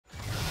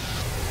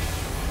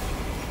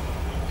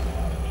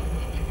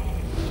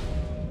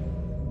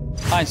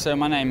Hi, so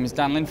my name is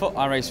Dan Linfoot.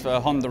 I race for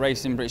Honda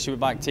Racing British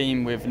Superbike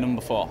team with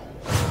number 4.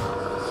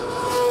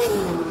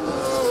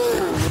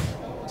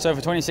 So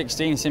for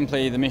 2016,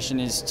 simply the mission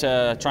is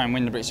to try and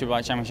win the British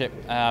Superbike Championship.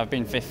 I've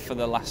been 5th for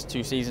the last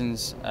 2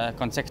 seasons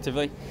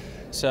consecutively.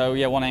 So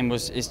yeah, one aim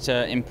is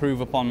to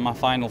improve upon my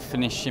final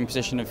finishing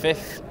position of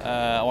 5th.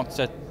 I want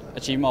to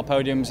achieve more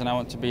podiums and I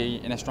want to be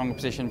in a stronger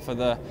position for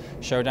the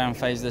showdown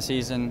phase of the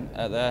season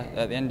at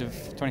the end of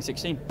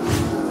 2016.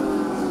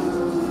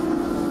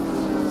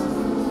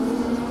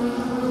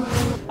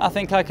 I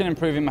think I can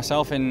improve in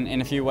myself in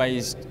a few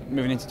ways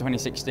moving into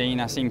 2016.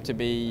 I seem to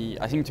be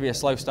a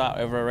slow start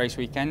over a race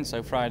weekend,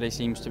 so Friday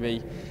seems to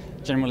be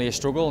generally a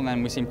struggle, and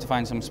then we seem to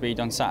find some speed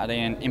on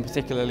Saturday and in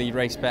particularly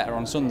race better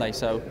on Sunday.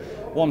 So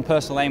one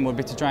personal aim would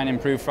be to try and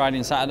improve Friday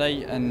and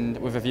Saturday, and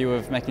with a view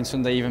of making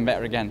Sunday even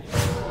better again.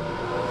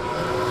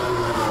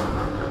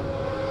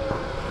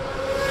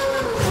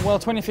 Well,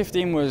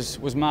 2015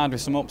 was marred with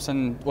some ups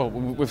and, well,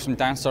 with some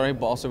downs, sorry,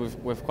 but also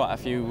with quite a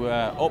few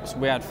ups.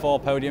 We had 4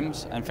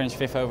 podiums and finished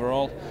 5th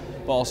overall,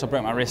 but also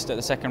broke my wrist at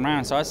the second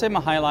round. So I'd say my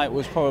highlight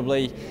was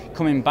probably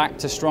coming back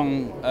to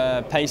strong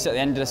pace at the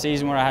end of the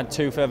season where I had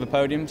 2 further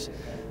podiums.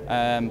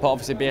 But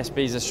obviously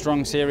BSB is a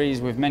strong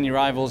series with many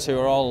rivals who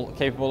are all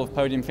capable of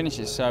podium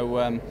finishes.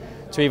 So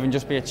to even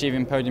just be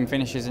achieving podium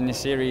finishes in this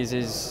series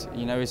is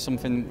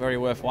something very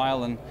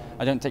worthwhile, and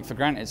I don't take for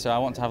granted. So I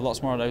want to have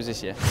lots more of those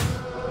this year.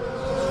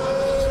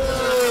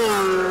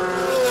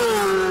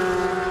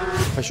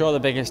 For sure, the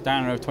biggest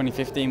downer of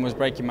 2015 was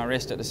breaking my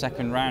wrist at the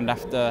second round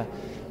after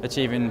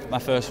achieving my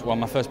first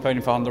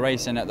podium for Honda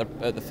Racing at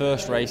the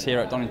first race here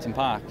at Donington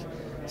Park.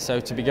 So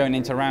to be going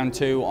into round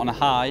 2 on a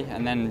high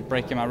and then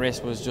breaking my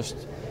wrist was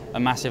just a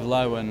massive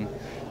low, and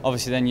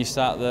obviously then you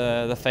start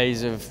the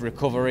phase of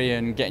recovery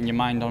and getting your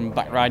mind on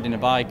back riding a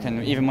bike,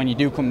 and even when you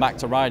do come back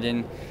to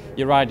riding,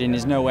 your riding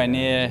is nowhere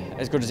near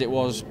as good as it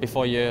was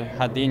before you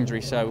had the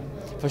injury. So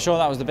for sure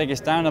that was the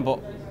biggest downer,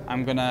 but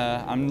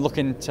I'm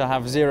looking to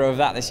have 0 of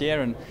that this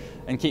year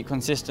and keep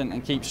consistent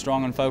and keep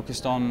strong and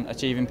focused on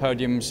achieving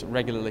podiums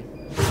regularly.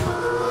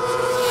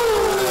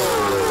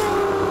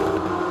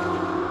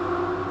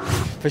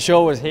 For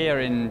sure was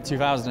here in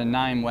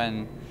 2009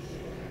 when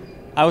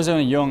I was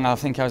only young. I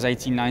think I was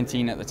 18,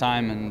 19 at the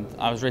time, and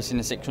I was racing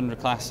the 600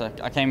 class.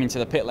 I came into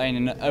the pit lane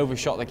and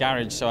overshot the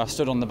garage, so I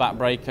stood on the back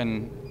brake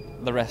and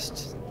the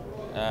rest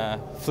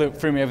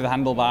threw me over the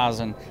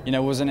handlebars, and it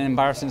was an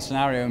embarrassing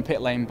scenario in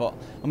pit lane, but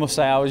I must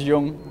say I was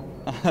young,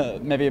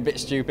 maybe a bit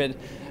stupid,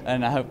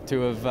 and I hope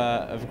to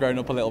have grown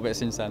up a little bit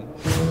since then.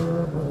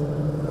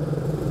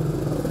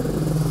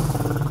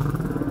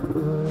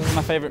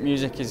 My favourite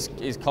music is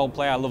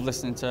Coldplay. I love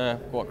listening to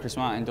what Chris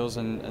Martin does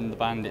and the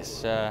band.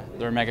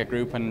 They're a mega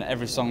group, and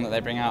every song that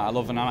they bring out I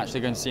love, and I'm actually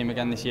going to see them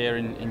again this year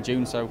in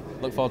June, so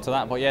look forward to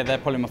that. But yeah, they're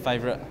probably my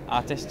favourite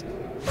artist.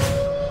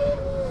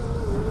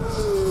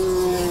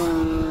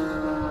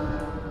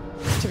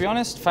 To be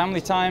honest,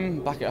 family time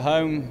back at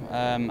home.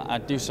 I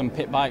do some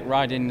pit bike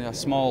riding, a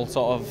small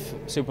sort of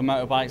super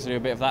motorbikes. I do a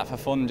bit of that for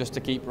fun, just to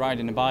keep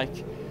riding a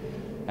bike,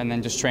 and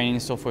then just training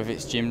stuff, with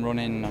its gym,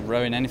 running,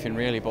 rowing, anything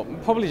really.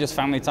 But probably just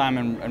family time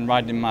and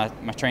riding my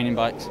training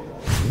bikes.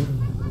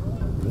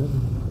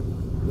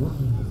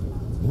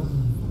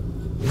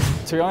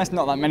 To be honest,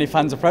 not that many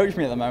fans approach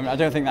me at the moment. I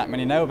don't think that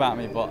many know about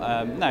me,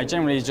 but no,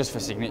 generally it's just for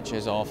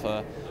signatures or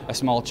for a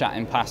small chat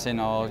in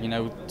passing, or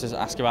just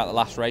ask about the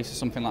last race or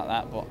something like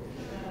that. But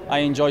I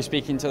enjoy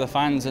speaking to the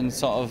fans, and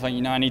sort of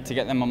I need to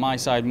get them on my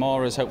side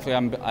more, as hopefully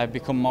I've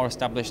become more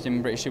established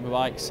in British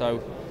Superbike.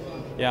 So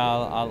yeah,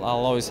 I'll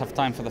always have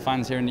time for the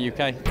fans here in the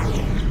UK.